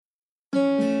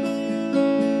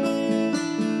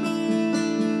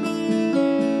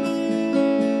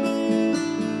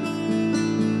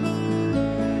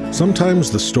Sometimes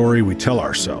the story we tell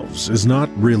ourselves is not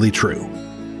really true.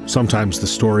 Sometimes the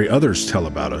story others tell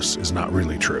about us is not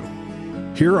really true.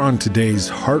 Here on today's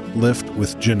Heart Lift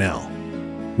with Janelle,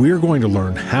 we are going to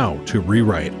learn how to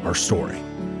rewrite our story.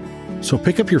 So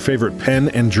pick up your favorite pen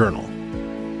and journal,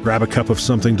 grab a cup of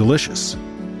something delicious,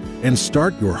 and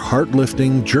start your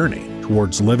heart-lifting journey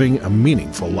towards living a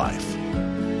meaningful life.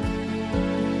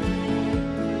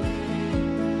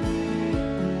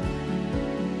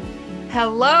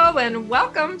 Hello and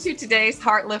welcome to today's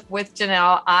Heart Lift with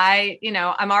Janelle.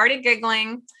 I'm already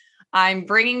giggling. I'm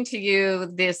bringing to you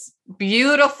this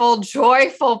beautiful,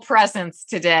 joyful presence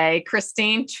today,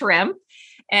 Christine Trimp.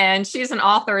 And she's an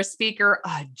author, a speaker,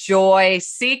 a joy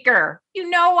seeker. You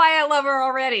know why I love her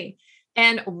already.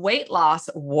 And weight loss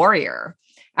warrior.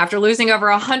 After losing over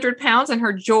 100 pounds in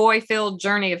her joy-filled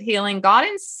journey of healing, God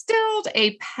instilled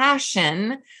a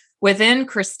passion within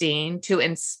Christine to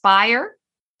inspire,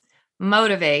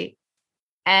 motivate,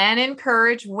 and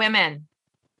encourage women.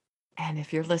 And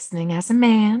if you're listening as a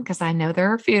man, because I know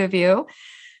there are a few of you,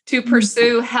 to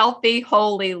pursue healthy,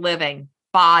 holy living,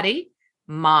 body,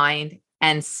 mind,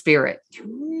 and spirit. You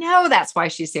know that's why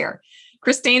she's here.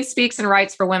 Christine speaks and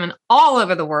writes for women all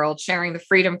over the world, sharing the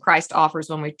freedom Christ offers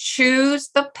when we choose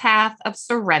the path of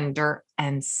surrender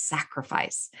and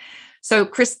sacrifice. So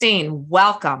Christine,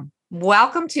 welcome.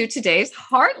 Welcome to today's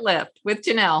Heart Lift with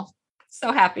Janelle.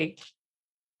 So happy.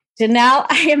 Janelle,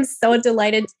 I am so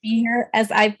delighted to be here as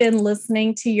I've been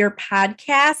listening to your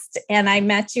podcast and I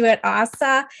met you at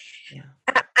ASA. Yeah.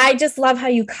 I just love how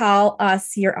you call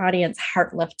us, your audience,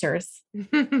 heart lifters.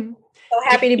 So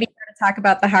happy to be here to talk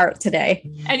about the heart today.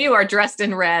 And you are dressed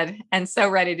in red and so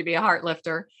ready to be a heart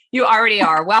lifter. You already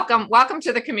are. Welcome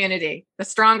to the community, the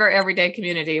Stronger Everyday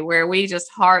community, where we just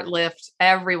heart lift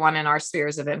everyone in our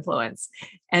spheres of influence.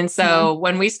 And so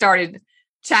when we started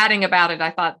chatting about it, I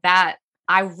thought that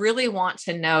I really want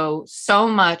to know so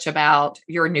much about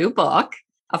your new book,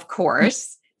 of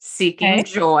course, Seeking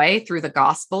Joy Through the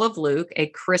Gospel of Luke, a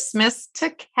Christmas to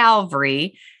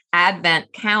Calvary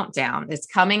Advent Countdown. It's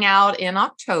coming out in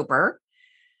October.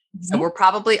 So we're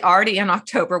probably already in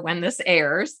October when this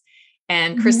airs.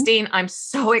 And Christine, I'm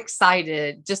so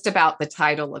excited just about the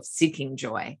title of Seeking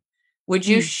Joy. Would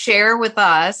you share with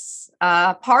us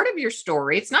part of your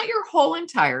story? It's not your whole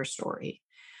entire story.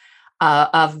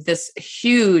 Of this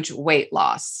huge weight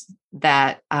loss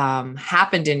that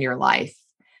happened in your life.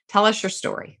 Tell us your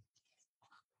story.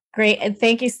 Great. And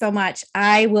thank you so much.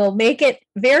 I will make it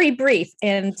very brief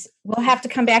and we'll have to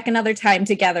come back another time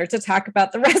together to talk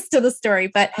about the rest of the story.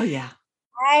 But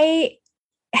I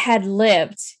had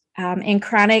lived in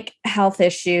chronic health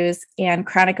issues and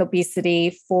chronic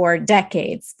obesity for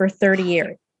decades, for 30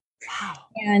 years. Wow.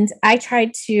 And I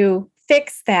tried to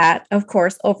fix that, of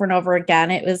course, over and over again.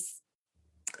 It was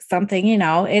something,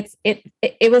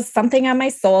 it was something on my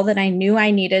soul that I knew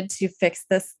I needed to fix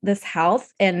this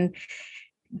health and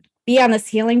be on this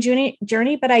healing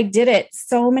journey. But I did it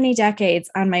so many decades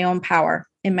on my own power,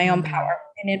 in my own power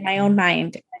and in my own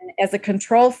mind. And as a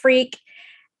control freak,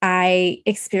 I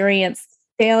experienced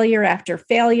failure after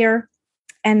failure.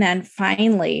 And then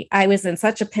finally, I was in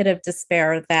such a pit of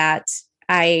despair that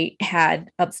I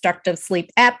had obstructive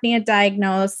sleep apnea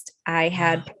diagnosed. I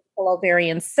had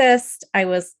ovarian cyst. I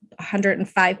was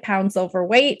 105 pounds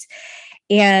overweight.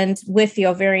 And with the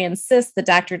ovarian cyst, the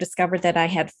doctor discovered that I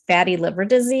had fatty liver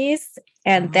disease.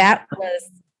 And that was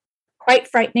quite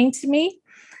frightening to me.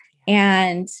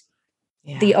 And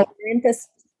the ovarian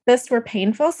cysts were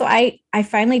painful. So I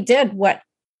finally did what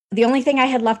the only thing I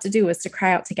had left to do was to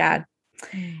cry out to God.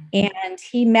 And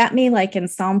he met me like in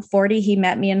Psalm 40, he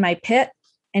met me in my pit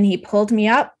and he pulled me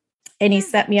up and he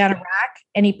set me on a rock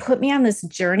and he put me on this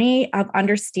journey of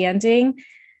understanding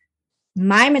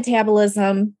my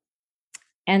metabolism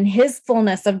and his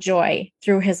fullness of joy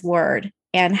through his word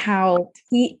and how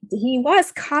he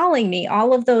was calling me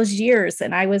all of those years.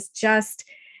 And I was just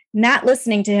not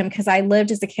listening to him because I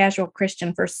lived as a casual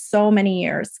Christian for so many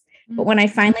years. But when I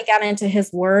finally got into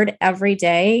his word every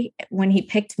day, when he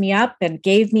picked me up and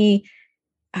gave me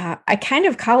I kind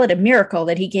of call it a miracle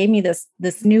that he gave me this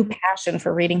new passion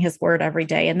for reading his word every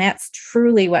day. And that's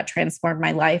truly what transformed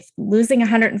my life. Losing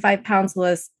 105 pounds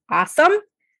was awesome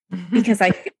because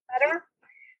I feel better.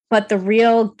 But the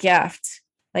real gift,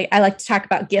 like I like to talk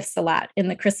about gifts a lot in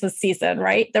the Christmas season,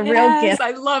 right? The real gift.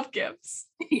 I love gifts.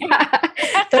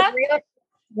 The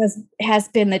real has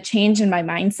been the change in my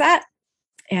mindset.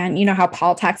 And you know how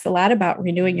Paul talks a lot about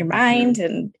renewing your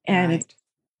mind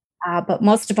but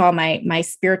most of all, my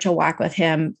spiritual walk with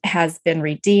him has been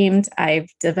redeemed. I've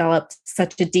developed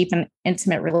such a deep and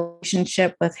intimate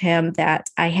relationship with him that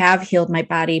I have healed my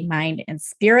body, mind, and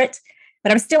spirit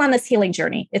but I'm still on this healing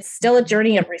journey. It's still a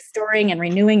journey of restoring and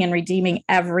renewing and redeeming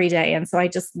every day. And so I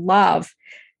just love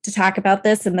to talk about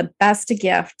this. And the best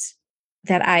gift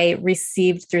that I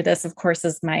received through this, of course,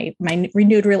 is my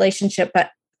renewed relationship.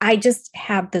 But I just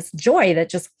have this joy that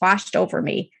just washed over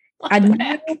me. A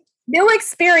new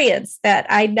experience that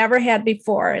I never had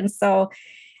before. And so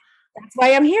that's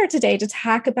why I'm here today, to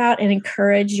talk about and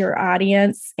encourage your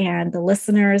audience and the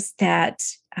listeners that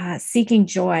seeking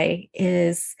joy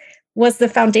was the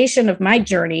foundation of my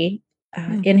journey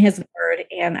in His Word.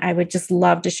 And I would just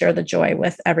love to share the joy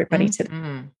with everybody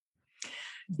today.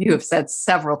 You have said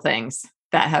several things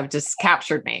that have just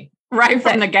captured me right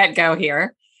from the get-go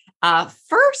here.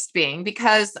 First being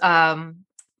because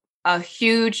a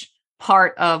huge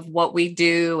part of what we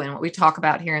do and what we talk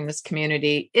about here in this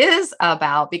community is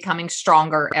about becoming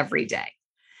stronger every day.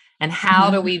 And how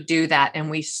do we do that?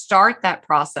 And we start that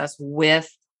process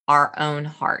with our own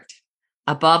heart.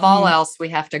 Above all else, we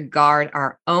have to guard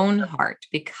our own heart,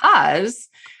 because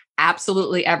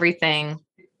absolutely everything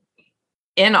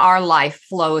in our life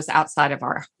flows outside of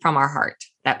from our heart,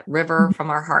 that river from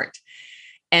our heart.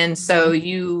 And so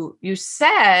you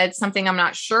said something, I'm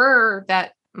not sure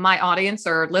that my audience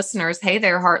or listeners, hey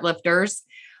there, heart lifters,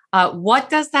 what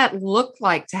does that look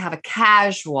like to have a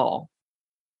casual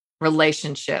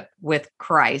relationship with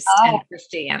Christ and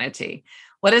Christianity?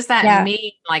 What does that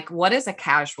mean? Like, what is a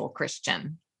casual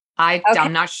Christian?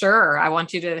 I'm not sure. I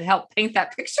want you to help paint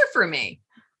that picture for me.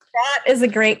 That is a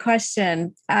great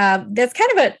question. That's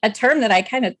kind of a term that I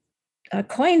kind of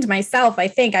coined myself. I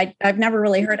think I've never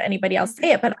really heard anybody else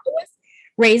say it, but I was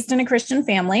raised in a Christian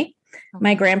family.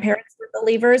 My grandparents were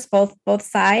believers, both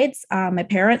sides.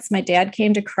 My dad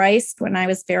came to Christ when I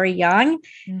was very young.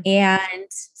 And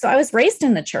so I was raised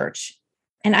in the church,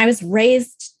 and I was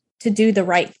raised to do the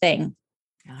right thing.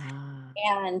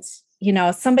 And,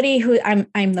 somebody who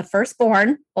I'm the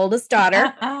firstborn, oldest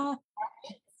daughter.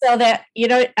 So that,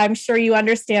 I'm sure you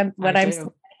understand what I'm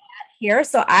saying here.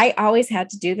 So I always had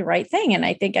to do the right thing. And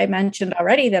I think I mentioned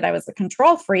already that I was a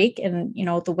control freak and,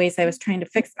 the ways I was trying to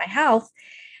fix my health.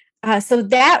 So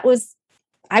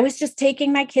I was just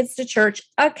taking my kids to church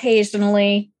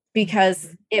occasionally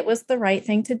because it was the right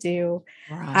thing to do.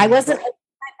 Right. I wasn't opening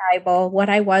my Bible. What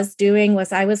I was doing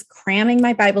was I was cramming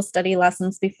my Bible study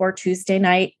lessons before Tuesday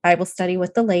night Bible study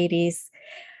with the ladies.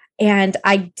 And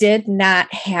I did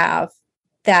not have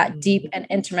that deep and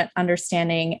intimate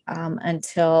understanding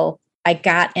until I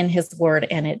got in His Word,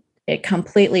 and it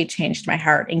completely changed my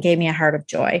heart and gave me a heart of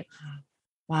joy.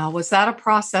 Wow. Was that a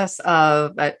process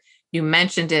of that? You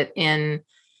mentioned it in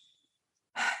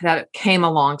that it came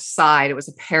alongside, it was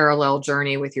a parallel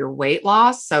journey with your weight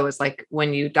loss. So it's like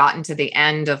when you got into the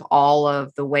end of all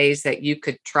of the ways that you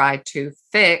could try to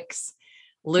fix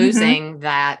losing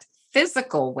that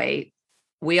physical weight,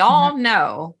 we all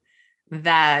know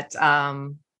that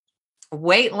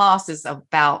weight loss is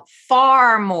about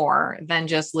far more than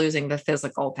just losing the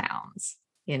physical pounds.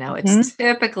 It's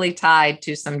typically tied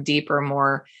to some deeper,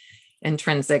 more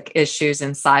intrinsic issues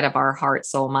inside of our heart,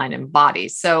 soul, mind, and body.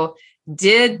 So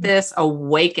did this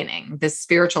awakening, this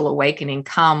spiritual awakening,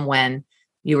 come when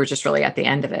you were just really at the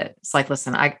end of it? It's like,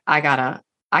 listen, I gotta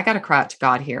cry out to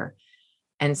God here.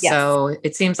 And so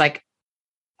it seems like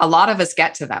a lot of us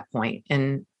get to that point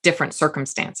in different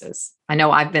circumstances. I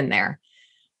know I've been there,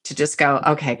 to just go,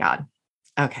 okay, God.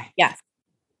 Okay. Yes.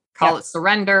 Call it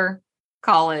surrender.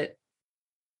 Call it.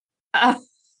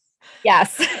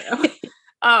 Yes.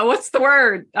 What's the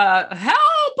word?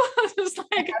 Help. It's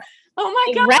like, oh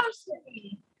my gosh.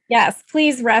 Yes.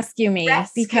 Please rescue me.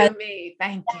 Rescue me.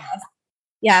 Thank you.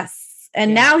 Yes.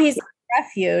 And now He's a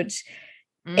refuge.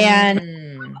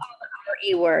 And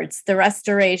E words, the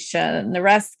restoration, the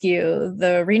rescue,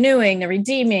 the renewing, the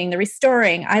redeeming, the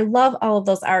restoring. I love all of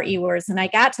those RE words. And I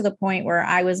got to the point where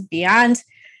I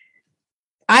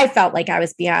felt like I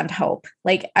was beyond hope.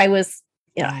 Like I was,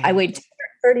 I weighed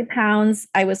 30 pounds.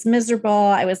 I was miserable.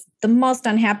 I was the most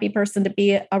unhappy person to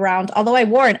be around, although I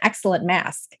wore an excellent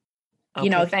mask.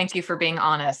 Okay, thank you for being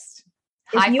honest.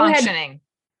 High functioning.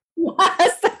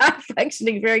 Yes, high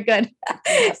functioning. Very good.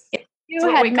 Yes. That's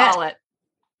what we call it.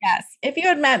 Yes. If you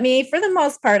had met me, for the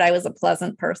most part, I was a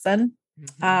pleasant person.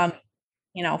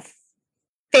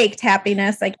 Faked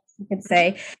happiness, I guess you could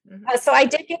say. So I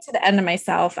did get to the end of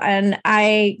myself, and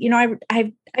I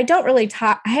don't really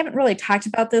talk. I haven't really talked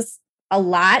about this a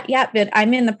lot yet, but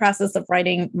I'm in the process of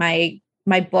writing my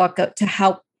book to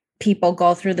help people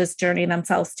go through this journey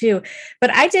themselves too. But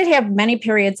I did have many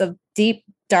periods of deep,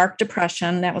 dark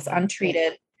depression that was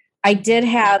untreated.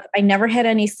 I never had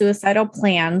any suicidal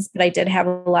plans, but I did have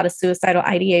a lot of suicidal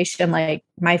ideation. Like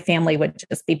my family would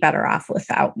just be better off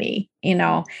without me, and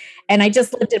I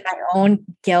just lived in my own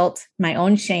guilt, my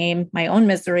own shame, my own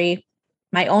misery,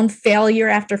 my own failure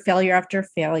after failure after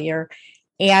failure.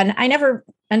 And I never,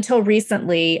 until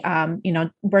recently,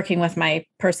 working with my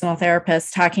personal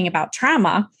therapist, talking about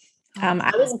trauma,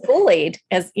 I was bullied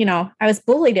as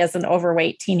an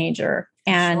overweight teenager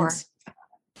and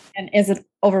as an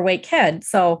overweight kid.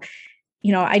 So,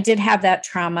 I did have that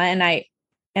trauma, and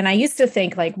I used to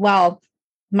think like, well,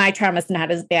 my trauma is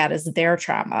not as bad as their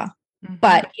trauma,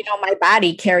 but my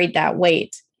body carried that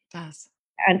weight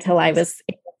until I was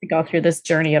able to go through this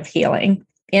journey of healing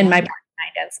in my body,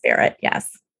 mind, and spirit. Yes.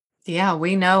 Yeah,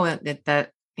 we know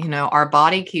that our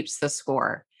body keeps the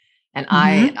score, and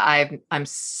I'm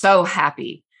so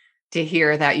happy to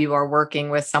hear that you are working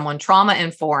with someone trauma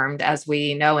informed, as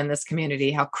we know in this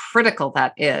community how critical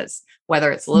that is,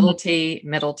 whether it's little T,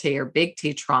 middle T, or big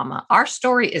T trauma. Our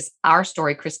story is our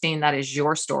story, Christine. That is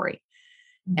your story.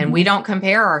 And we don't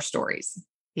compare our stories,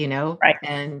 right.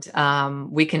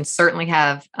 And we can certainly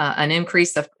have an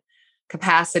increase of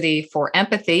capacity for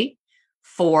empathy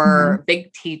for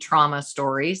big T trauma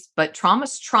stories, but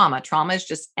trauma's trauma. Trauma is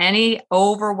just any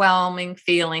overwhelming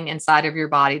feeling inside of your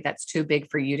body that's too big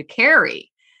for you to carry.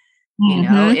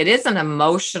 It is an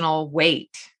emotional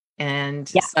weight. And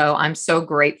so I'm so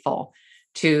grateful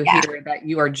to hear that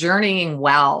you are journeying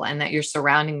well and that you're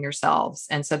surrounding yourselves.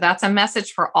 And so that's a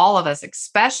message for all of us,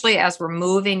 especially as we're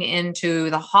moving into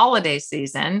the holiday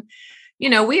season.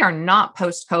 We are not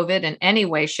post-COVID in any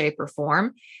way, shape, or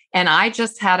form. And I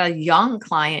just had a young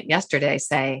client yesterday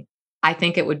say, I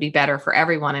think it would be better for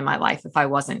everyone in my life if I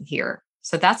wasn't here.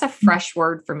 So that's a fresh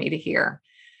word for me to hear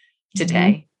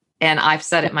today. And I've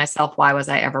said it myself. Why was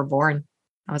I ever born?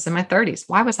 I was in my 30s.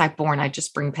 Why was I born? I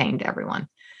just bring pain to everyone.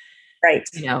 Right.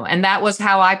 And that was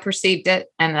how I perceived it.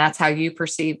 And that's how you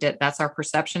perceived it. That's our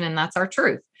perception. And that's our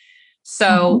truth.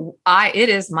 So it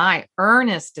is my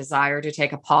earnest desire to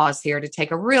take a pause here, to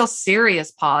take a real serious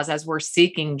pause as we're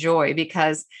seeking joy,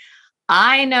 because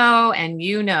I know, and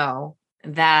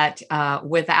that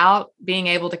without being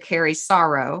able to carry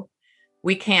sorrow,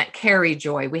 we can't carry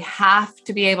joy. We have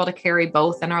to be able to carry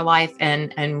both in our life.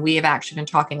 And we have actually been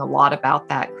talking a lot about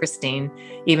that, Christine,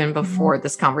 even before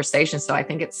this conversation. So I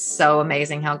think it's so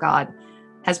amazing how God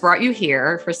has brought you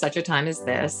here for such a time as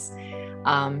this.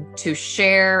 To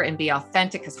share and be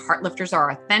authentic, because Heartlifters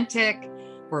are authentic.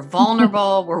 We're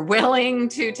vulnerable. We're willing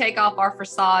to take off our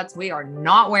facades. We are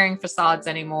not wearing facades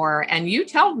anymore. And you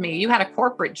told me you had a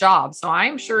corporate job, so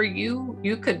I'm sure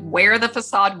you could wear the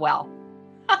facade well.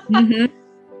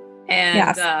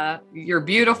 And you're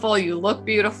beautiful. You look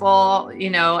beautiful.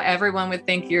 Everyone would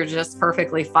think you're just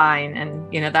perfectly fine.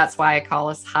 And, that's why I call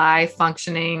us high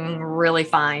functioning, really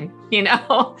fine,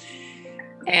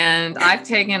 And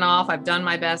I've done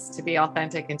my best to be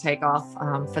authentic and take off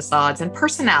facades and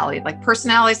personality. Like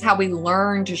personality is how we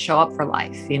learn to show up for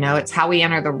life. It's how we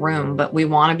enter the room, but we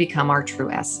want to become our true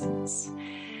essence.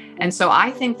 And so I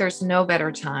think there's no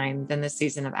better time than the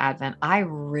season of Advent. I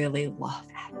really love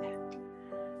Advent.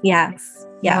 Yes.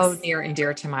 So near and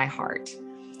dear to my heart.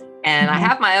 And I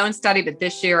have my own study, but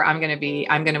this year I'm going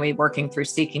to be working through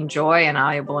Seeking Joy, and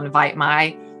I will invite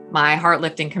my heart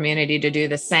lifting community to do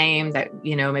the same. That,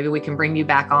 maybe we can bring you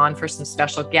back on for some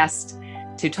special guests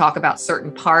to talk about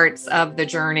certain parts of the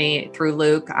journey through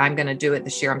Luke. I'm going to do it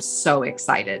this year. I'm so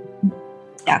excited.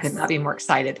 I could not be more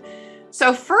excited.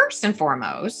 So first and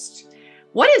foremost,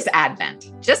 what is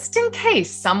Advent? Just in case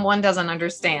someone doesn't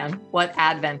understand what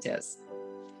Advent is.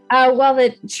 Well,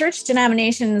 the church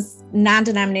denominations,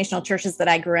 non-denominational churches that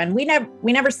I grew in, we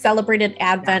never celebrated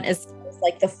Advent as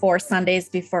like the 4 Sundays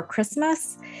before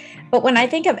Christmas. But when I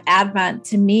think of Advent,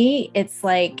 to me, it's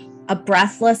like a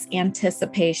breathless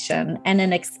anticipation and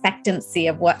an expectancy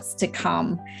of what's to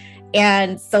come.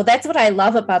 And so that's what I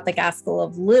love about the Gospel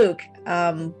of Luke.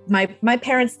 My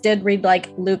parents did read like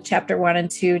Luke chapter 1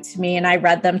 and 2 to me, and I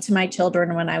read them to my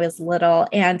children when I was little.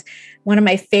 And one of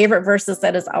my favorite verses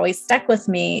that has always stuck with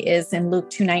me is in Luke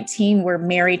 2:19, where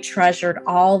Mary treasured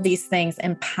all these things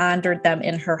and pondered them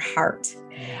in her heart.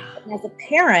 Yeah. As a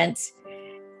parent,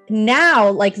 now,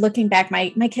 like looking back,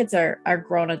 my kids are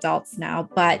grown adults now,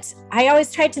 but I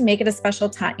always tried to make it a special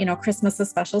time, Christmas, a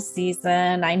special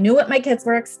season. I knew what my kids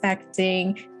were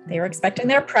expecting. They were expecting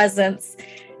their presents.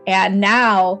 And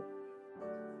now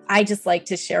I just like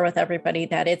to share with everybody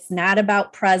that it's not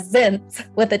about presents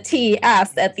with a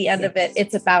TS at the end of it.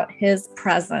 It's about his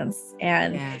presence.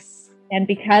 And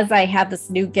because I have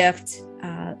this new gift,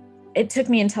 it took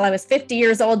me until I was 50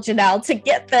 years old, Janelle, to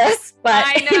get this. But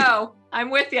I know. I'm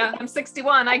with you. I'm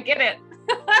 61. I get it.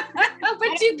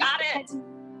 But you got it.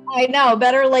 I know,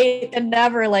 better late than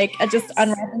never. Like just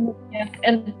unwrapping the gift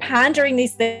and pondering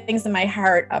these things in my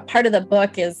heart. Part of the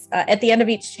book is at the end of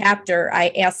each chapter, I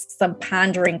ask some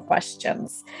pondering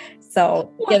questions.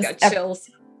 So I got chills.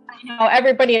 I know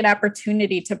everybody an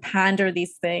opportunity to ponder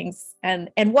these things. And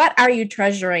what are you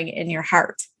treasuring in your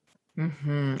heart?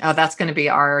 Mm-hmm. Oh, that's going to be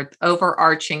our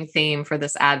overarching theme for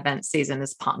this Advent season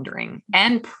is pondering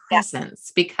and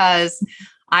presence, because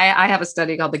I have a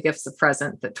study called the Gifts of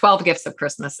Present, the 12 Gifts of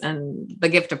Christmas, and the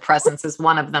gift of presence is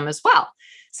one of them as well.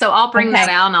 So I'll bring that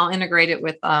out and I'll integrate it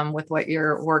with what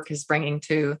your work is bringing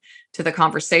to the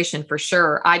conversation for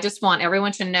sure. I just want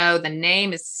everyone to know the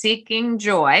name is Seeking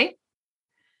Joy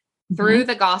through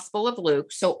the Gospel of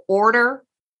Luke. So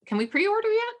can we pre-order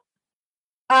yet?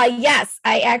 Yes,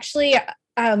 I actually,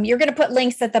 you're going to put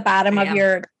links at the bottom of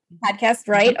your podcast,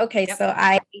 right? Okay. Yep. So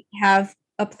I have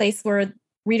a place where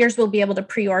readers will be able to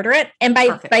pre-order it. And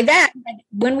by that,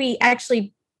 when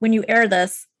you air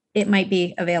this, it might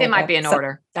be available. It might be in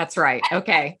order. That's right.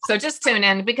 Okay. So just tune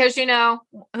in because, who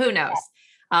knows,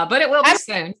 but it will be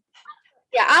soon.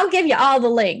 Yeah. I'll give you all the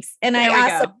links. And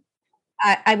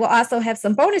I will also have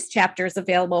some bonus chapters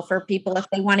available for people. If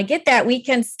they want to get that, we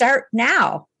can start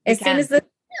now. As soon as the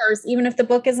airs, even if the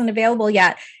book isn't available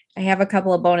yet, I have a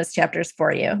couple of bonus chapters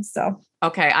for you. So,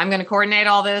 okay. I'm going to coordinate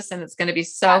all this and it's going to be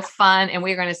so fun. And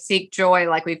we're going to seek joy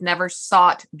like we've never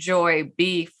sought joy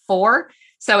before.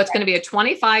 So it's going to be a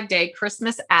 25-day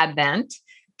Christmas Advent,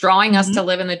 drawing us to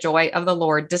live in the joy of the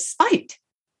Lord despite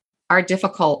our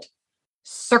difficult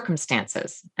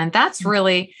circumstances. And that's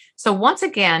really, so once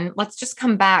again, let's just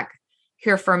come back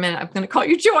here for a minute. I'm going to call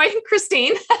you Joy,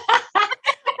 Christine.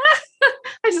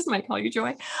 I just might call you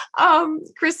Joy.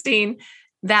 Christine,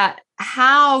 that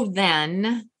how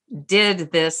then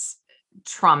did this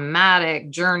traumatic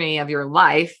journey of your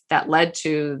life that led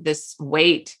to this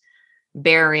weight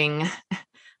bearing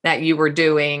that you were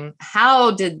doing, how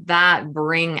did that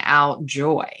bring out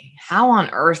joy? How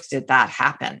on earth did that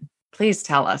happen? Please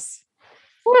tell us.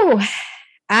 Ooh,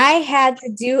 I had to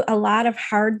do a lot of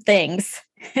hard things.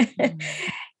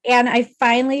 And I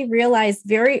finally realized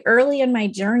very early in my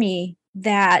journey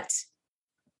that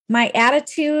my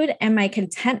attitude and my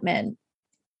contentment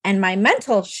and my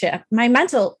mental shift, my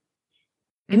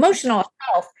emotional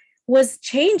health was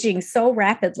changing so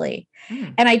rapidly.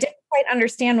 And I didn't quite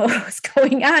understand what was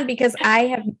going on because I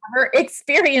have never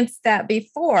experienced that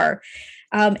before.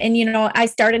 And, I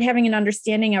started having an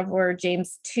understanding of where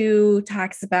James 2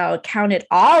 talks about count it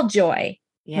all joy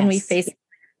when we face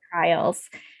trials.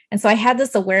 And so I had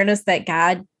this awareness that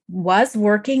God was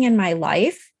working in my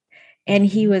life and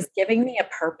he was giving me a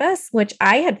purpose, which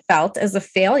I had felt as a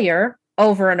failure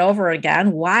over and over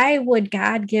again. Why would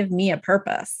God give me a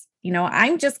purpose?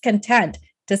 I'm just content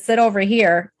to sit over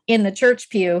here in the church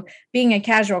pew, being a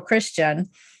casual Christian.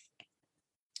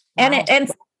 Wow. And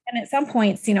at some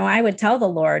points, I would tell the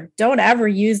Lord, don't ever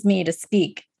use me to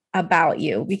speak about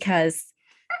you, because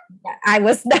I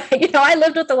was not, I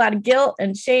lived with a lot of guilt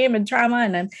and shame and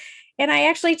trauma. And I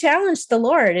actually challenged the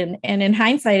Lord. And in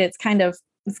hindsight, it's kind of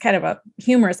a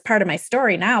humorous part of my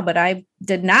story now, but I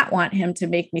did not want him to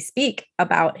make me speak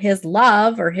about his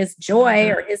love or his joy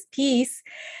or his peace.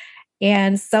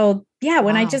 And so,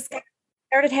 when I just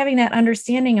started having that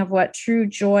understanding of what true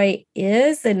joy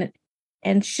is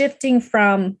and shifting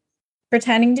from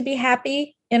pretending to be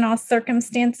happy in all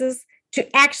circumstances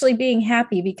to actually being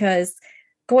happy, because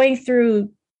going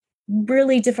through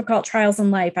really difficult trials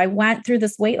in life, I went through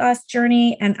this weight loss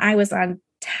journey and I was on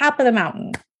top of the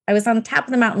mountain. I was on top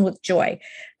of the mountain with joy.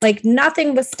 Like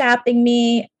nothing was stopping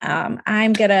me.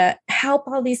 I'm going to help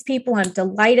all these people. I'm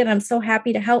delighted. I'm so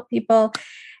happy to help people.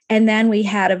 And then we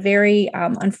had a very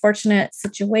unfortunate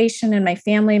situation in my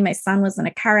family. My son was in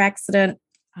a car accident.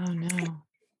 Oh no.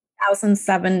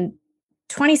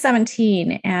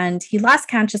 2017, and he lost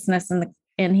consciousness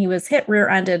and he was hit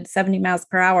rear-ended 70 miles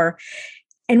per hour.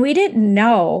 And we didn't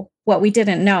know what we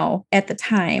didn't know at the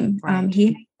time. Right.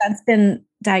 He has been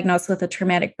diagnosed with a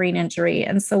traumatic brain injury.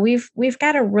 And so we've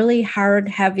got a really hard,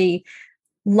 heavy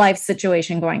life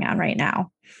situation going on right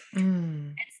now.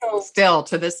 So still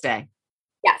to this day.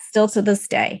 Yeah, still to this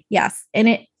day. Yes.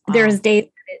 And there's days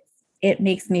that it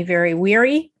makes me very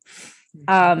weary.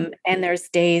 And there's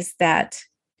days that,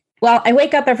 I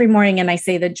wake up every morning and I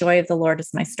say, the joy of the Lord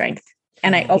is my strength.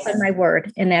 And I open my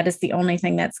word, and that is the only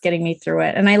thing that's getting me through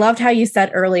it. And I loved how you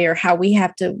said earlier, how we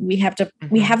have this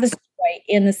joy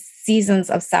in the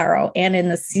seasons of sorrow and in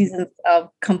the seasons of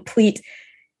complete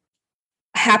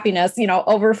happiness,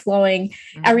 overflowing,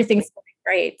 everything's going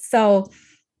great. So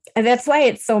that's why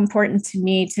it's so important to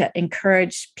me to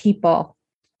encourage people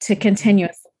to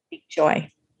continuously seek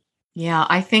joy. Yeah,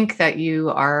 I think that you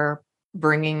are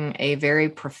bringing a very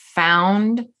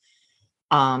profound,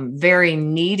 very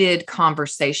needed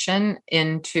conversation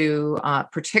into,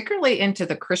 particularly into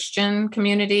the Christian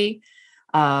community,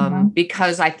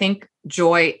 because I think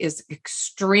joy is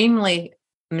extremely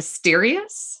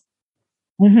mysterious.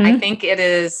 I think it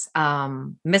is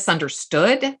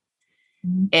misunderstood.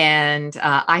 And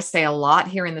I say a lot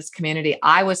here in this community.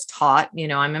 I was taught,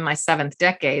 I'm in my 7th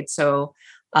decade. So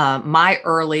my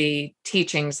early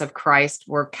teachings of Christ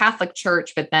were Catholic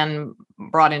Church, but then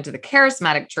brought into the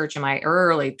Charismatic Church in my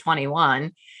early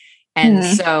 21. And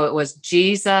so it was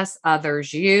Jesus,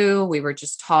 others, you. We were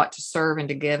just taught to serve and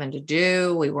to give and to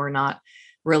do. We were not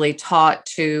really taught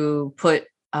to put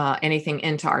anything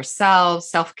into ourselves,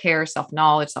 self-care,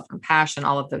 self-knowledge, self-compassion,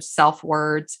 all of those self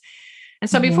words. And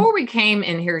so before we came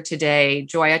in here today,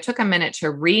 Joy, I took a minute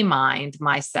to remind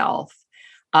myself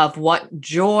of what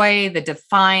joy, the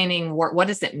defining word, what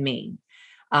does it mean?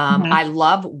 I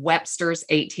love Webster's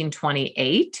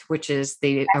 1828, which is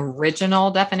the original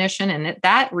definition. And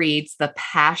that reads the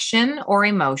passion or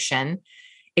emotion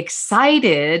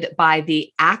excited by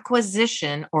the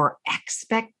acquisition or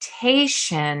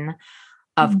expectation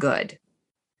of good.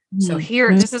 So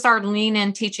here, this is our lean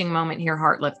in teaching moment here,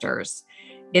 Heartlifters.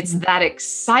 It's that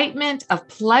excitement of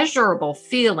pleasurable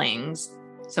feelings.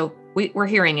 So we're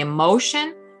hearing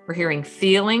emotion, we're hearing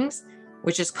feelings,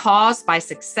 which is caused by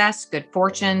success, good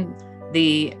fortune,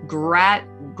 the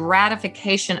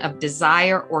gratification of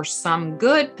desire or some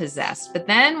good possessed. But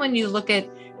then when you look at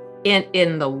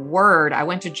in the word, I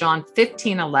went to John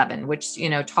 15:11, which,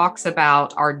 talks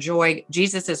about our joy.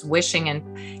 Jesus is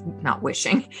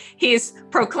he's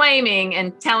proclaiming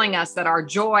and telling us that our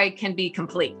joy can be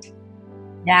complete.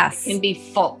 Yes. It can be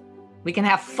full. We can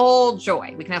have full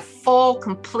joy. We can have full,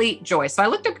 complete joy. So I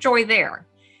looked up joy there.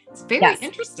 It's very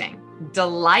interesting.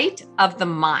 Delight of the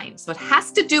mind. So it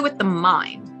has to do with the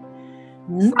mind.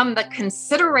 From the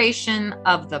consideration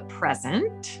of the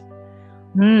present,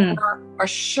 or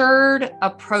assured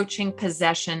approaching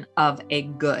possession of a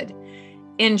good.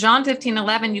 In John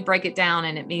 15:11, you break it down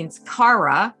and it means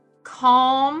kara,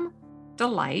 calm,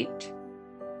 delight,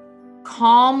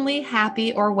 calmly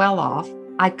happy or well off.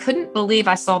 I couldn't believe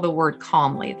I saw the word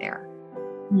calmly there.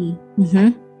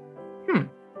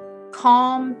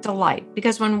 Calm, delight.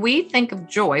 Because when we think of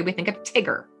joy, we think of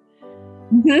Tigger.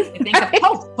 We think of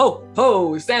ho, ho,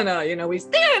 ho, Santa, we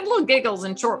stand little giggles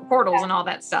and short portals and all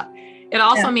that stuff. It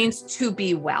also means to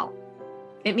be well.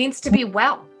 It means to be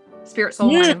well, spirit,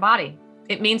 soul, mind, and body.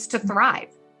 It means to thrive.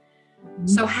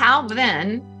 So how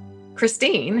then,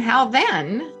 Christine,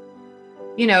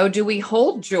 do we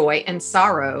hold joy and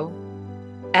sorrow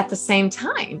at the same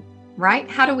time, right?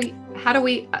 How do we,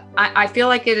 I feel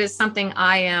like it is something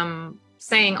I am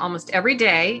saying almost every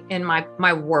day in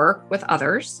my work with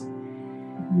others,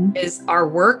 is our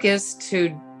work is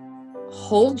to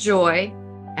hold joy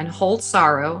and hold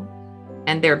sorrow,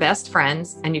 and they're best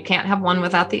friends, and you can't have one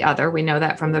without the other. We know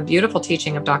that from the beautiful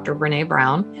teaching of Dr. Brene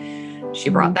Brown. She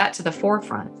brought that to the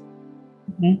forefront.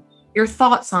 Your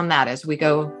thoughts on that as we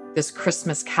go this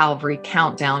Christmas Calvary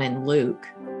countdown in Luke?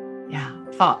 Yeah,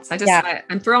 thoughts.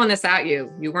 I'm throwing this at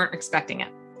you. You weren't expecting it.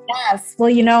 Yes.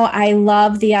 Well, I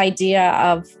love the idea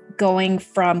of going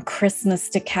from Christmas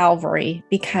to Calvary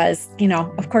because,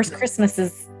 of course, Christmas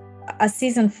is a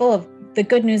season full of the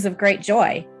good news of great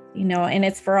joy, and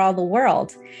it's for all the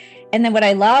world. And then what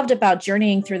I loved about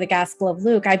journeying through the Gospel of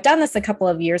Luke, I've done this a couple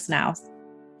of years now.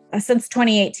 Since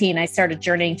 2018, I started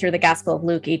journeying through the Gospel of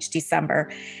Luke each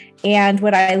December. And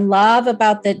what I love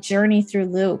about the journey through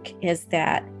Luke is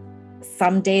that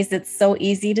some days it's so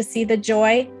easy to see the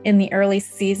joy in the early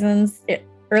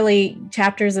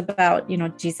chapters about,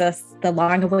 Jesus, the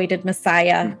long-awaited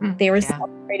Messiah. They were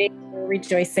celebrating, they were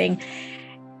rejoicing.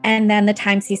 And then the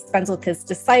times he spends with his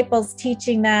disciples,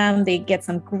 teaching them, they get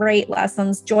some great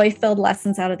lessons, joy-filled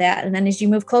lessons out of that. And then as you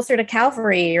move closer to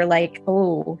Calvary, you're like,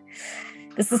 oh,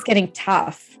 this is getting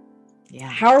tough. Yeah.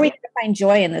 How are we going to find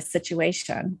joy in this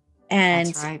situation?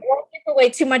 And I won't give away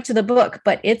too much of the book,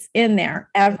 but it's in there.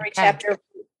 Every chapter,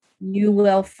 you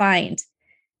will find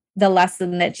the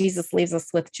lesson that Jesus leaves us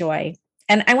with joy.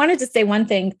 And I wanted to say one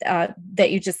thing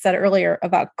that you just said earlier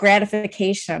about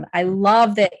gratification. I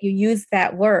love that you use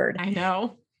that word. I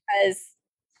know. Because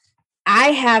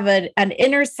I have an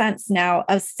inner sense now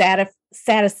of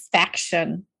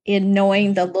satisfaction in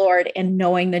knowing the Lord and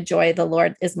knowing the joy of the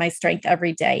Lord is my strength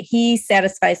every day. He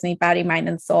satisfies me body, mind,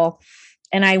 and soul.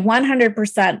 And I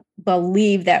 100%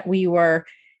 believe that we were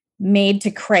made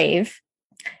to crave.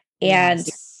 And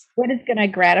what is going to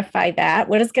gratify that?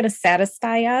 What is going to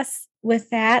satisfy us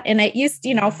with that? And it used,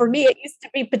 for me, it used to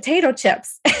be potato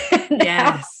chips.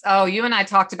 Yes. Oh, you and I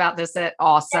talked about this at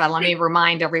AWSA. Let me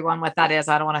remind everyone what that is.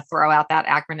 I don't want to throw out that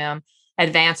acronym,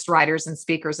 Advanced Writers and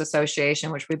Speakers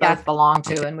Association, which we both belong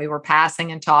to. And we were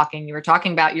passing and talking. You were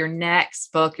talking about your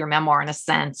next book, your memoir, in a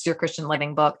sense, your Christian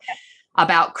living book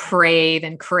about crave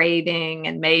and craving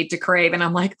and made to crave. And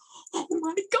I'm like, oh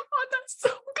my God, that's so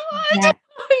good. Yeah.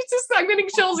 I'm getting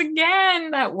chills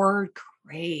again. That word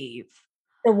crave.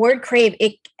 The word crave,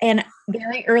 and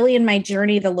very early in my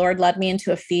journey, the Lord led me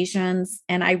into Ephesians,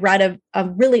 and I read a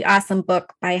really awesome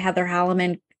book by Heather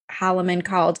Holleman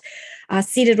called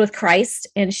Seated with Christ,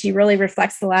 and she really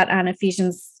reflects a lot on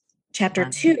Ephesians chapter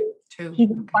 2.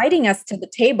 He's inviting us to the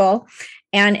table,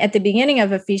 and at the beginning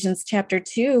of Ephesians chapter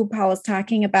 2, Paul is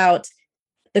talking about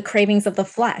the cravings of the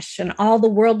flesh and all the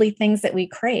worldly things that we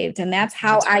craved, and that's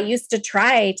how I used to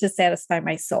try to satisfy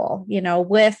my soul,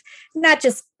 with not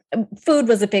just food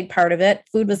was a big part of it.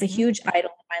 Food was a huge idol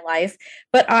in my life,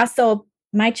 but also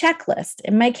my checklist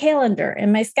and my calendar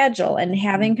and my schedule and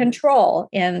having control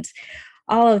and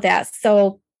all of that.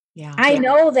 So I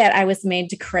know that I was made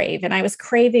to crave, and I was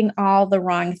craving all the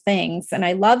wrong things. And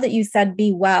I love that you said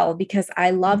be well, because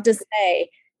I love to say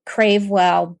crave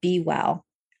well, be well.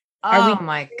 Oh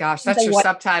my gosh. That's your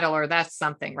subtitle, or that's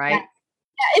something, right? Yeah,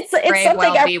 it's crave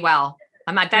something well, be well.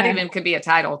 That even could be a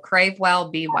title. Crave well,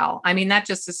 be well. I mean, that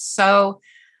just is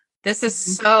this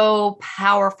is so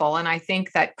powerful. And I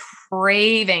think that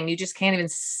craving, you just can't even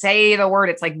say the word.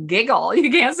 It's like giggle. You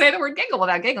can't say the word giggle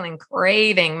without giggling.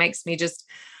 Craving makes me just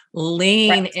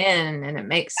lean in, and it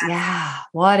makes,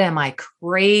 what am I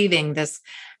craving this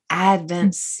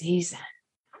Advent season?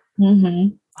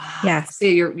 Mm-hmm. Wow. Yeah.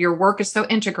 See, your work is so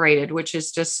integrated, which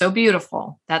is just so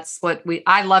beautiful. That's what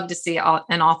I love to see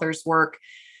an author's work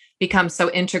become so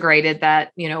integrated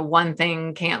that, one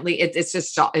thing can't lead. It's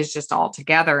just all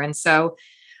together. And so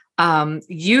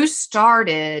you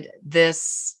started this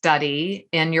study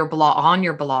on your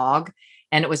blog,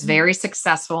 and it was very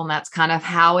successful. And that's kind of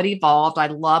how it evolved. I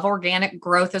love organic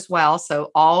growth as well. So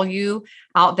all you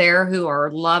out there who are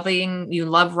you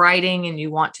love writing and you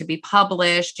want to be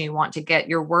published, you want to get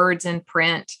your words in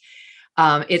print.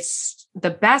 It's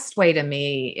the best way to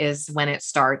me is when it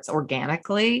starts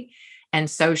organically. And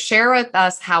so share with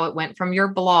us how it went from your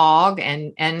blog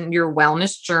and your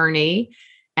wellness journey,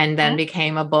 and then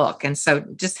became a book. And so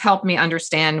just help me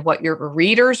understand what your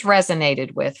readers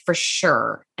resonated with for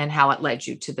sure, and how it led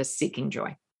you to the Seeking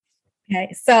Joy.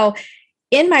 Okay. So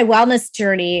in my wellness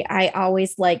journey, I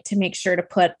always like to make sure to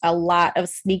put a lot of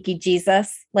sneaky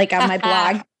Jesus, like on my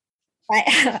blog.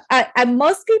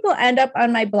 Most people end up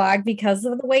on my blog because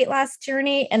of the weight loss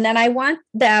journey. And then I want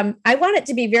it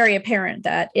to be very apparent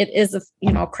that it is a,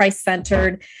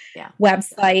 Christ-centered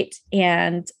website.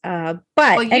 And,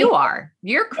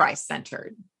 you're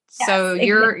Christ-centered. Yes, so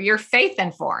you're faith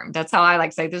informed. That's how I like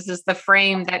to say, this is the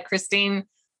frame that Christine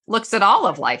looks at all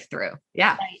of life through.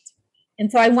 Yeah. Right. And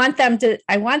so I want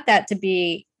that to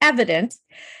be evident.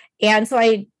 And so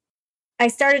I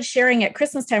started sharing at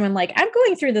Christmas time. I'm like, I'm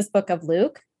going through this book of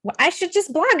Luke. Well, I should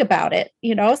just blog about it,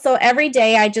 So every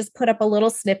day I just put up a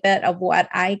little snippet of what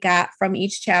I got from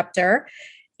each chapter.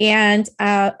 And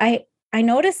I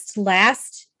noticed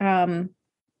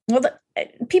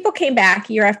people came back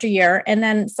year after year. And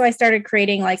then, so I started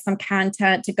creating like some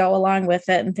content to go along with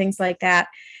it and things like that.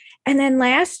 And then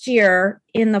last year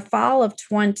in the fall of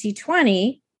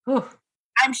 2020,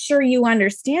 I'm sure you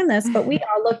understand this, but we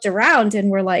all looked around and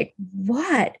we're like,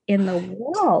 what in the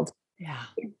world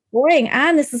is going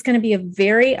on? This is going to be a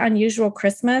very unusual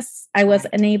Christmas. I was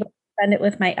unable to spend it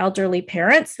with my elderly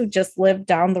parents who just lived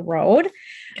down the road.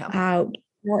 It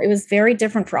was very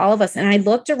different for all of us. And I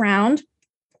looked around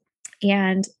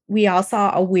and we all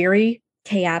saw a weary,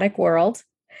 chaotic world.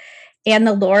 And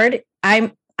the Lord,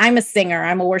 I'm a singer.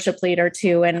 I'm a worship leader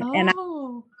too. And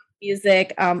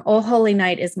music. Oh, Holy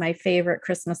Night is my favorite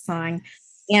Christmas song.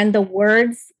 And the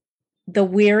words, the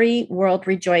weary world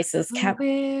rejoices. The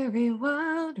weary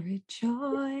world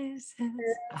rejoices.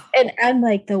 And I'm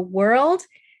like, the world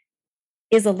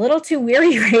is a little too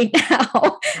weary right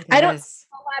now. I don't see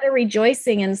a lot of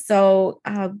rejoicing. And so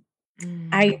the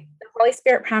Holy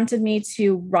Spirit prompted me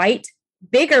to write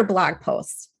bigger blog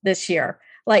posts this year.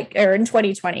 Or in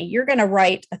 2020, you're going to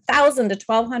write 1,000 to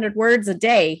 1,200 words a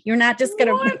day. You're not just going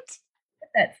to write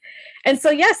it. And so,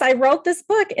 yes, I wrote this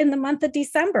book in the month of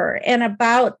December. And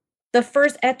after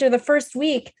the first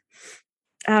week,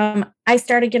 I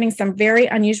started getting some very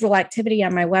unusual activity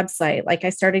on my website. Like I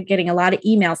started getting a lot of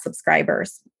email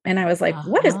subscribers. And I was like,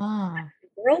 what in the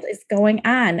world is going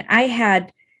on? I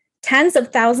had tens of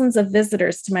thousands of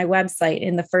visitors to my website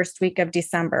in the first week of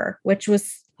December, which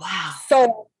was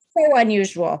so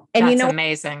unusual. And that's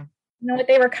amazing. You know what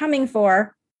they were coming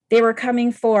for? They were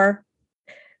coming for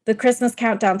the Christmas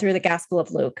countdown through the Gospel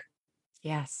of Luke.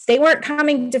 Yes. They weren't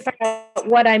coming to find out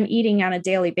what I'm eating on a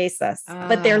daily basis,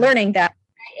 but they're learning that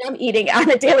I am eating on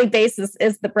a daily basis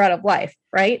is the bread of life,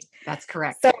 right? That's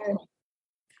correct. So,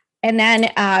 and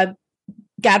then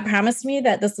God promised me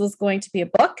that this was going to be a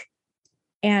book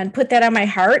and put that on my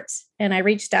heart. And I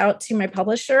reached out to my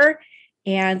publisher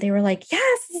and they were like,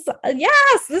 yes,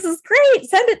 this is great.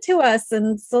 Send it to us.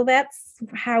 And so that's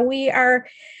how we are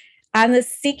on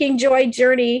this Seeking Joy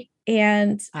journey.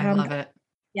 And I love it.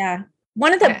 Yeah.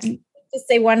 One of the, just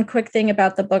say one quick thing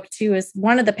about the book too, is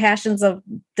one of the passions of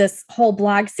this whole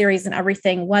blog series and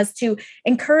everything was to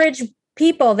encourage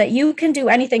people that you can do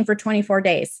anything for 24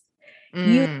 days.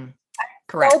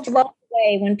 Correct. So blown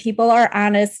away when people are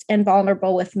honest and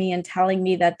vulnerable with me and telling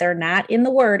me that they're not in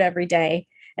the Word every day.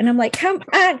 And I'm like, come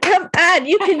on,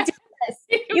 you can do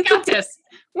this. You got this.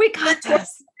 We got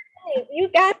this. You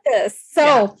got this.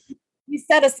 So you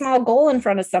set a small goal in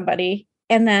front of somebody.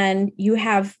 And then you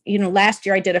have, last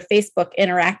year I did a Facebook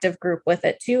interactive group with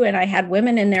it too. And I had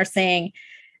women in there saying,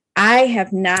 I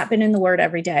have not been in the Word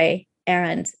every day.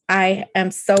 And I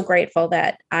am so grateful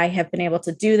that I have been able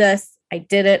to do this. I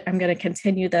did it. I'm going to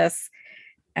continue this.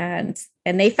 And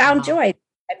they found joy.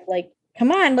 I'm like,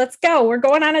 come on, let's go. We're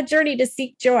going on a journey to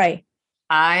seek joy.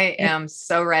 I am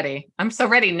so ready. I'm so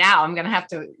ready now. I'm going to have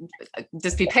to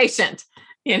just be patient,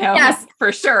 yes.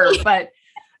 for sure. But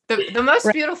the most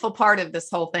beautiful part of this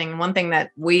whole thing, one thing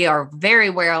that we are very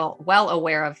well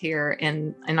aware of here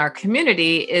in our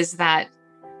community is that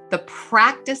the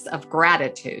practice of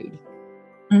gratitude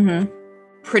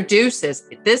produces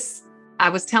this. I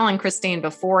was telling Christine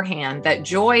beforehand that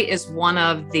joy is one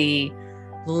of the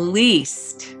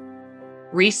least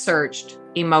researched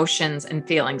emotions and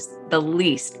feelings, the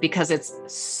least, because it's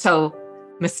so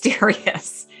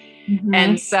mysterious.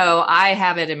 And so I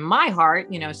have it in my heart,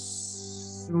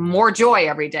 more joy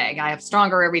every day. I have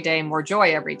stronger every day, more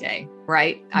joy every day,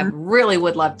 right? I really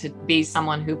would love to be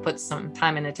someone who puts some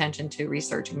time and attention to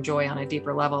researching joy on a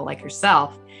deeper level like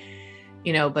yourself,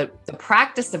 but the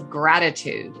practice of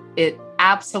gratitude, it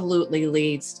absolutely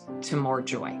leads to more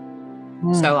joy.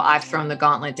 So I've thrown the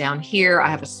gauntlet down here. I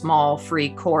have a small free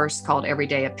course called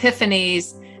Everyday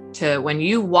Epiphanies to when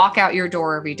you walk out your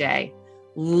door every day,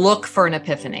 look for an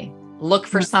epiphany, look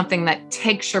for something that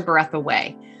takes your breath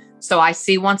away. So I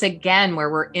see once again where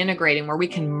we're integrating, where we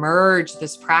can merge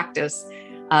this practice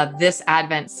this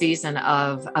Advent season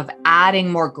of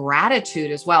adding more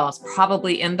gratitude as well. It's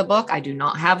probably in the book. I do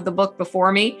not have the book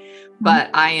before me, but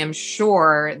I am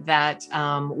sure that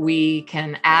we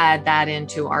can add that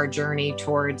into our journey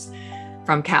towards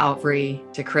from Calvary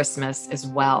to Christmas as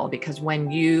well. Because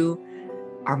when you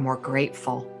are more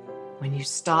grateful, when you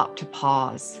stop to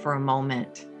pause for a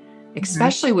moment,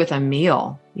 especially with a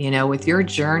meal, with your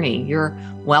journey, your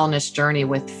wellness journey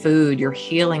with food, your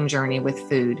healing journey with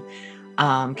food.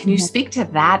 Can you speak to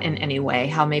that in any way?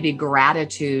 How maybe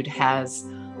gratitude has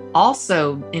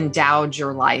also endowed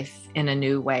your life in a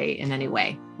new way, in any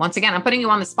way? Once again, I'm putting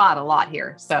you on the spot a lot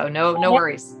here, so no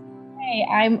worries. Hey,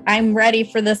 I'm ready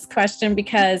for this question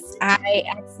because I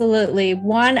absolutely,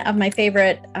 one of my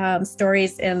favorite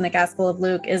stories in the Gospel of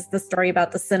Luke is the story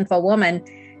about the sinful woman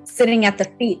sitting at the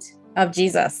feet of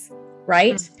Jesus,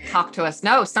 right? Talk to us.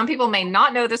 No, some people may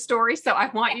not know the story, so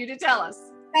I want you to tell us.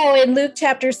 So in Luke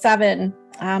chapter 7,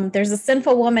 there's a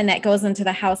sinful woman that goes into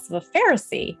the house of a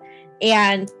Pharisee.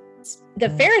 And the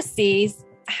Pharisee's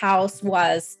house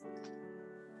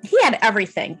he had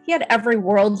everything. He had every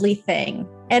worldly thing.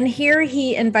 And here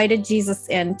he invited Jesus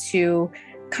in to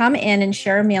come in and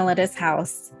share a meal at his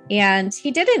house. And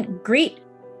he didn't greet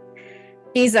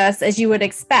Jesus as you would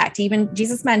expect. Even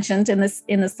Jesus mentioned in this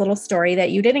little story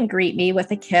that you didn't greet me with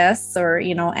a kiss or,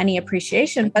 any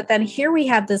appreciation. But then here we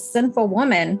have this sinful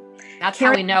woman. That's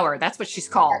how we know her. That's what she's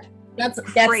called. That's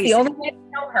the only way to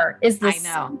know her is this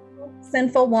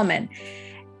sinful woman.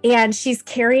 And she's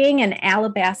carrying an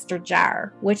alabaster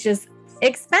jar, which is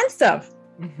expensive.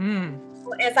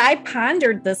 So as I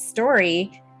pondered this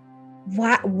story,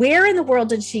 where in the world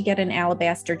did she get an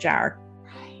alabaster jar?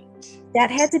 That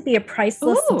had to be a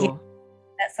priceless gift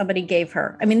that somebody gave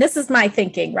her. I mean, this is my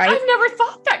thinking, right? I've never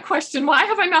thought that question. Why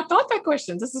have I not thought that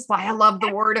question? This is why I love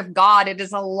the Word of God. It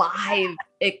is alive.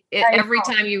 Every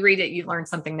time you read it, you learn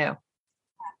something new.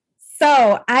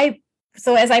 So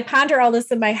as I ponder all this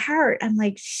in my heart, I'm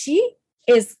like, she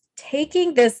is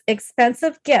taking this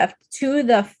expensive gift to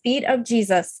the feet of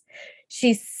Jesus.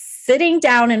 She's sitting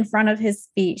down in front of his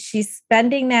feet. She's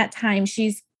spending that time.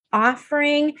 She's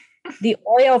offering the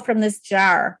oil from this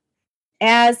jar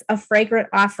as a fragrant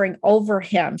offering over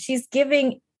him. She's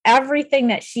giving everything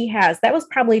that she has. That was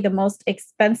probably the most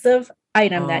expensive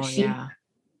item that she,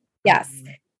 yes.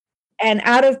 Mm-hmm. And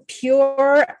out of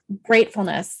pure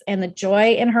gratefulness and the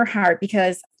joy in her heart,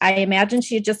 because I imagine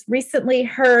she had just recently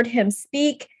heard him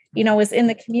speak, you know, was in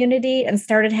the community and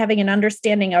started having an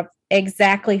understanding of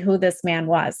exactly who this man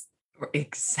was.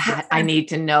 Exactly. I need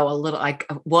to know a little, like,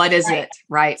 what is it?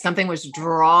 Right. Something was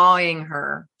drawing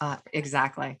her.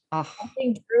 Exactly. Oh.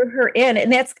 Something drew her in.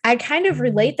 And that's, I kind of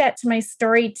relate that to my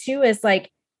story too, is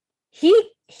like, he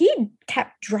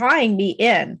kept drawing me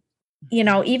in, you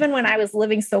know, even when I was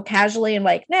living so casually and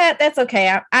like, nah, that's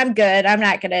okay. I'm good. I'm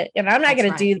not going to, you know, I'm not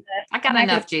going to do this. I got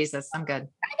enough Jesus. I'm good.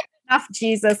 I got enough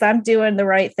Jesus. I'm doing the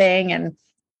right thing. And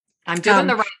I'm doing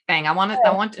the right thing. I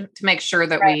want to make sure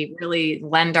that we really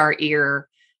lend our ear.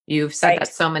 You've said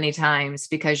that so many times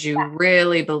because you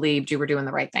really believed you were doing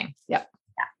the right thing. Yep.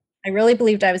 Yeah. I really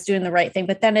believed I was doing the right thing.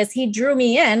 But then as he drew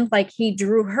me in, like he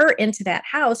drew her into that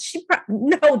house,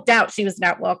 no doubt she was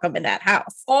not welcome in that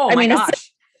house. Oh my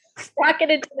gosh.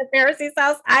 Walking into the Pharisee's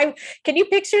house. Can you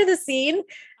picture the scene?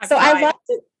 I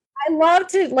love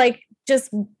to like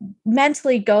just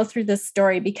mentally go through this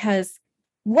story, because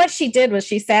what she did was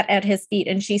she sat at his feet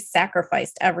and she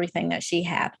sacrificed everything that she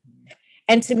had.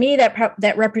 And to me,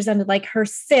 that represented like her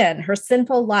sin, her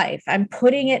sinful life. I'm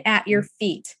putting it at your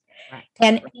feet. Right.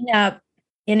 And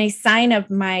in a sign of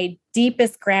my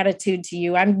deepest gratitude to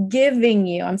you, I'm giving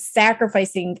you, I'm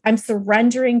sacrificing, I'm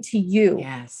surrendering to you.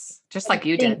 Yes. Just like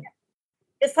you did.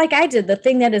 It's like I did, the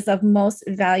thing that is of most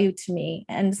value to me.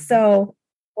 And so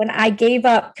when I gave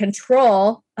up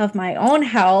control of my own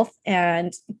health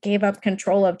and gave up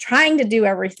control of trying to do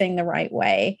everything the right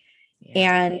way,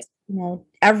 and you know,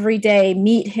 every day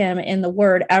meet him in the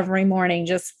word every morning,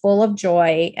 just full of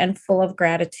joy and full of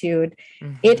gratitude,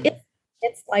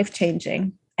 it's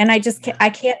life-changing. And I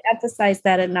can't emphasize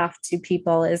that enough to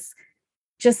people, is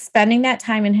just spending that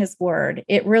time in his word.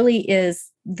 It really is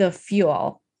the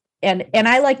fuel. And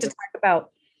I like to talk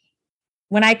about,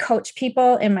 when I coach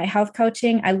people in my health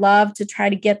coaching, I love to try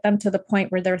to get them to the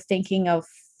point where they're thinking of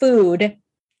food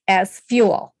as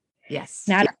fuel. Yes.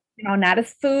 Not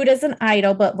as food as an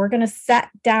idol, but we're going to set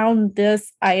down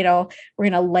this idol. We're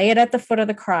going to lay it at the foot of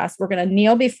the cross. We're going to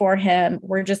kneel before him.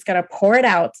 We're just going to pour it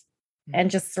out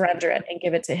and just surrender it and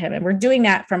give it to him. And we're doing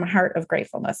that from a heart of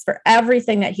gratefulness for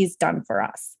everything that he's done for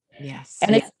us. Yes.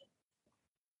 And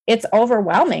it's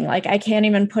overwhelming. Like I can't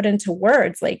even put into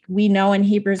words. Like we know in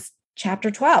Hebrews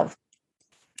chapter 12,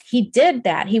 he did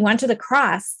that. He went to the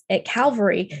cross at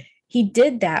Calvary. He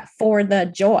did that for the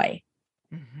joy,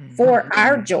 for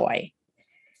our joy,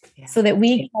 so that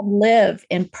we can live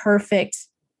in perfect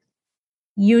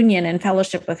union and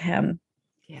fellowship with him,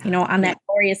 you know, on that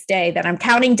glorious day that I'm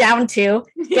counting down to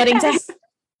getting to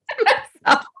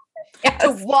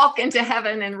walk into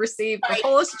heaven and receive the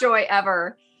fullest joy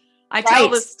ever. I tell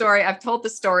this story. I've told the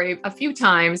story a few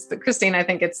times, but Christine, I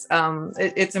think it's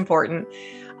important.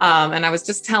 And I was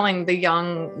just telling the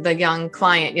young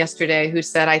client yesterday who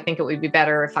said, I think it would be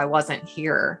better if I wasn't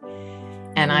here.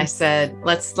 And I said,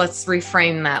 let's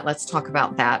reframe that. Let's talk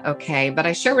about that. Okay. But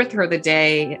I shared with her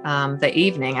the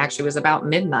evening, actually it was about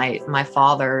midnight, my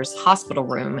father's hospital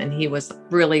room. And he was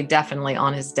really definitely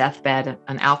on his deathbed,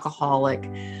 an alcoholic.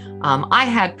 I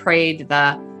had prayed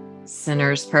the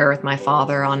sinner's prayer with my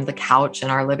father on the couch in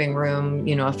our living room,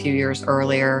 you know, a few years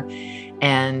earlier.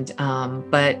 And,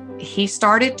 but he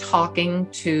started talking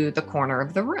to the corner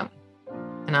of the room.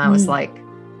 And I was like,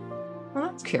 well,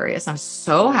 that's curious. I'm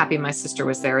so happy my sister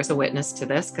was there as a witness to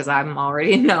this, because I'm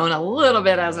already known a little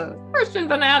bit as a Christian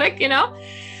fanatic, you know?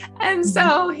 And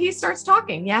so he starts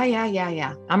talking. Yeah.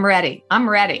 I'm ready.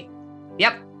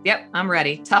 Yep. I'm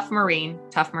ready. Tough Marine,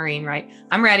 right?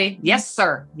 I'm ready. Yes,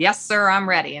 sir. I'm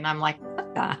ready. And I'm like,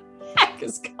 what the heck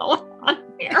is going on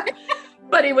here?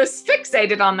 But he was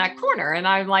fixated on that corner. And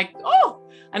I'm like, oh,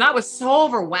 and I was so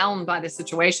overwhelmed by the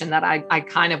situation that I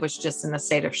kind of was just in a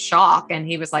state of shock. And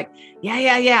he was like,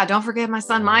 yeah. Don't forget my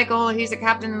son, Michael. He's a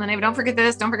captain in the Navy. Don't forget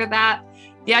this. Don't forget that.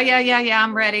 Yeah.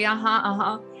 I'm ready.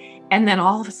 And then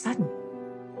all of a sudden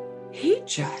he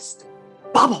just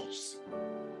bubbles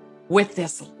with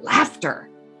this laughter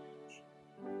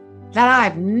that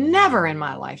I've never in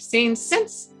my life seen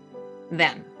since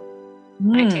then,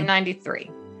 1993.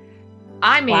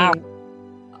 I mean,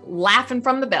 laughing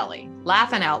from the belly,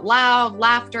 laughing out loud,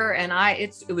 laughter. And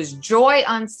it was joy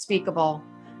unspeakable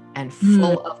and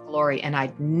full of glory. And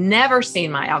I'd never seen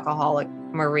my alcoholic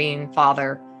Marine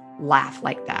father laugh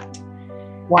like that.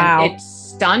 Wow. And it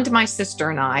stunned my sister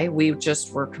and I. We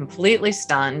just were completely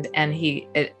stunned. And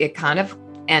it kind of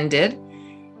ended,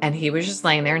 and he was just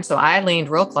laying there. And so I leaned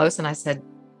real close and I said,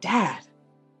 Dad.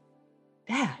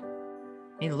 And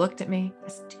he looked at me. I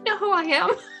said, do you know who I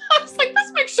am? I was like,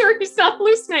 let's make sure he's not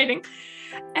hallucinating.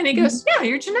 And he goes, yeah,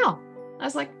 you're Janelle. I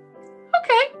was like,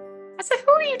 okay. I said,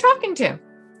 who are you talking to?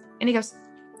 And he goes,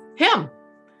 him.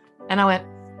 And I went,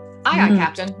 aye,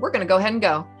 Captain, we're going to go ahead and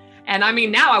go. And I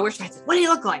mean, now I wish I said, what do you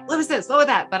look like? What was this? What was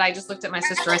that? But I just looked at my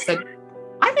sister. I said,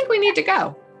 I think we need to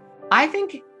go. I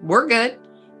think we're good.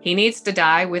 He needs to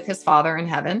die with his Father in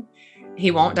heaven. He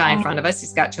won't die in front of us.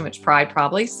 He's got too much pride,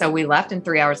 probably. So we left, and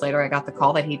 3 hours later, I got the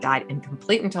call that he died in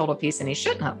complete and total peace, and he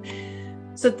shouldn't have.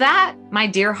 So that, my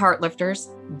dear heart lifters,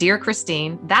 dear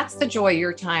Christine, that's the joy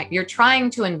you're trying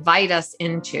to invite us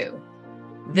into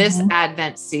this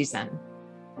Advent season.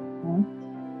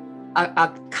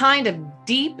 A kind of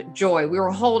deep joy.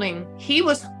 He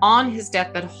was on his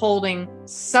deathbed holding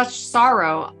such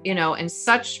sorrow, and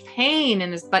such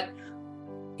pain but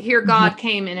here God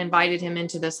came and invited him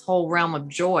into this whole realm of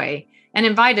joy, and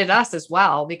invited us as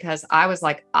well, because I was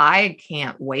like, I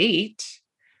can't wait.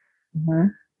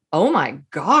 Oh my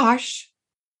gosh.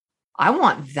 I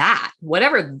want that,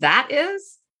 whatever that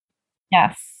is.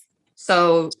 Yes.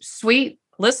 So sweet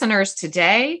listeners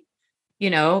today,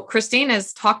 Christine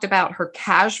has talked about her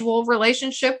casual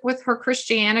relationship with her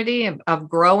Christianity, of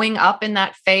growing up in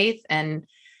that faith and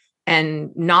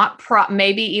not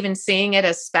maybe even seeing it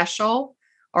as special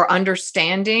or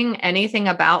understanding anything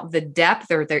about the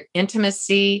depth or their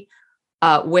intimacy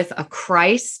with a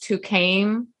Christ who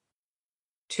came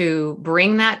to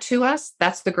bring that to us.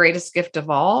 That's the greatest gift of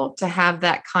all, to have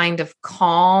that kind of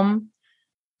calm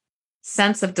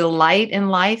sense of delight in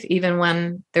life, even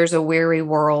when there's a weary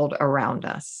world around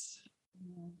us.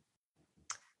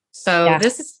 So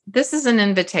this is an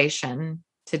invitation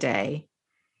today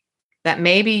that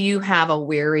maybe you have a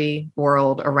weary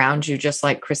world around you, just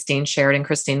like Christine shared. And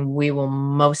Christine, we will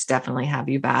most definitely have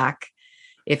you back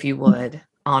if you would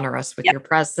honor us with your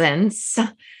presence.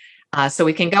 So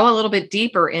we can go a little bit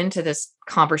deeper into this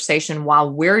conversation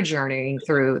while we're journeying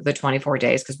through the 24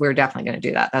 days, because we're definitely going to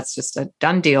do that. That's just a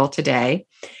done deal today.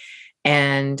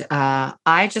 And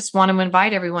I just want to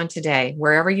invite everyone today,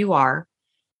 wherever you are,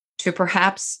 to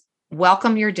perhaps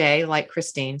welcome your day like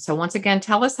Christine. So once again,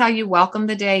 tell us how you welcome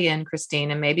the day in,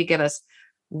 Christine, and maybe give us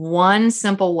one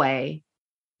simple way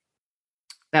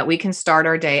that we can start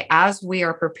our day as we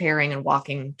are preparing and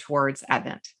walking towards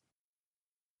Advent.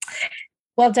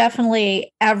 Well,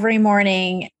 definitely every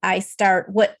morning I start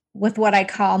with what I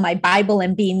call my Bible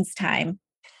and beans time.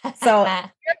 So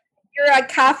you're a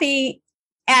coffee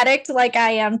addict like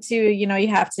I am too. You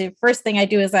have to, first thing I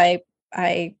do is I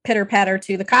pitter patter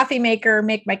to the coffee maker,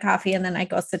 make my coffee, and then I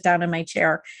go sit down in my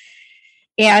chair.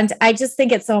 And I just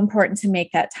think it's so important to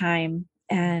make that time.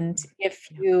 And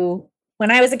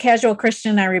when I was a casual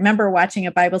Christian, I remember watching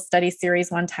a Bible study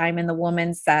series one time, and the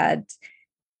woman said,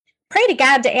 pray to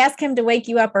God to ask him to wake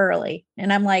you up early.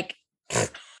 And I'm like, I'm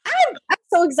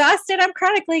so exhausted. I'm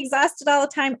chronically exhausted all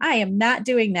the time. I am not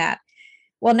doing that.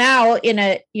 Well, now in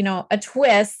a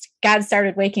twist, God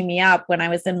started waking me up when I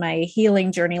was in my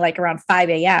healing journey, like around 5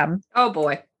 a.m. Oh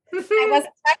boy. I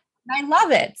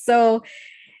love it. So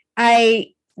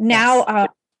I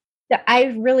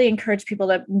really encourage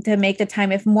people to make the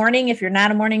time. If you're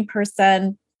not a morning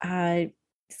person,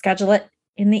 schedule it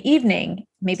in the evening,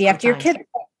 maybe after your kids are in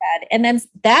bed. And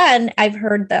then I've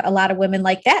heard that a lot of women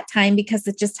like that time because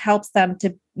it just helps them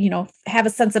to, have a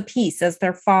sense of peace as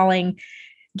they're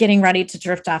getting ready to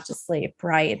drift off to sleep.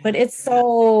 Right. But it's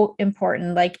so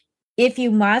important. Like, if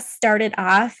you must, start it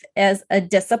off as a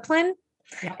discipline.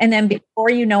 Yeah. And then before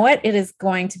you know it, it is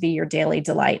going to be your daily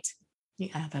delight.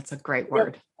 Yeah, that's a great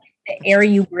word. The air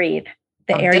you breathe.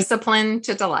 Discipline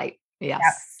to delight.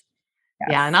 Yes.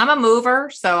 Yeah. And I'm a mover.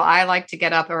 So I like to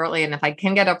get up early. And if I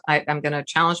can get up, I'm going to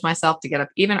challenge myself to get up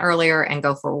even earlier and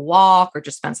go for a walk or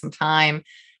just spend some time.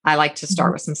 I like to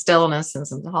start with some stillness and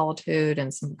some solitude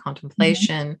and some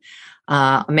contemplation.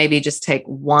 Maybe just take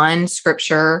one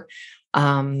scripture.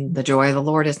 The joy of the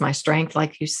Lord is my strength,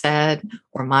 like you said,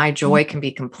 or my joy can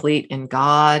be complete in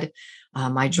God.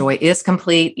 My joy is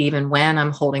complete even when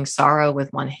I'm holding sorrow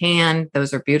with one hand.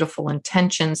 Those are beautiful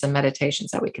intentions and meditations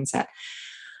that we can set.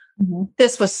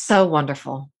 This was so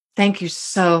wonderful. Thank you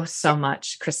so, so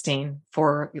much, Christine,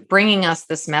 for bringing us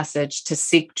this message to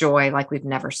seek joy like we've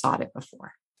never sought it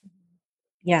before.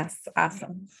 Yes.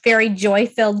 Awesome. Very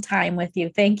joy-filled time with you.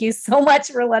 Thank you so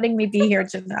much for letting me be here,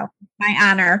 Janelle. My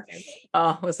honor.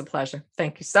 Oh, it was a pleasure.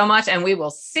 Thank you so much. And we will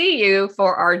see you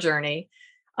for our journey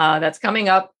that's coming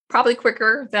up probably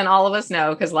quicker than all of us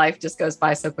know, because life just goes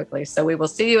by so quickly. So we will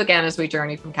see you again as we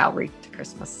journey from Calvary to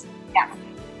Christmas. Yeah.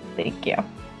 Thank you.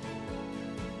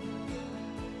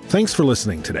 Thanks for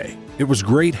listening today. It was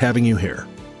great having you here.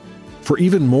 For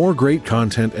even more great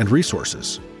content and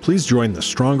resources, please join the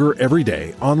Stronger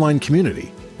Everyday online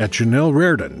community at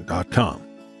JanelleRaridan.com.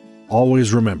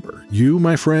 Always remember, you,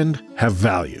 my friend, have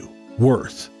value,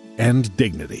 worth, and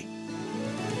dignity.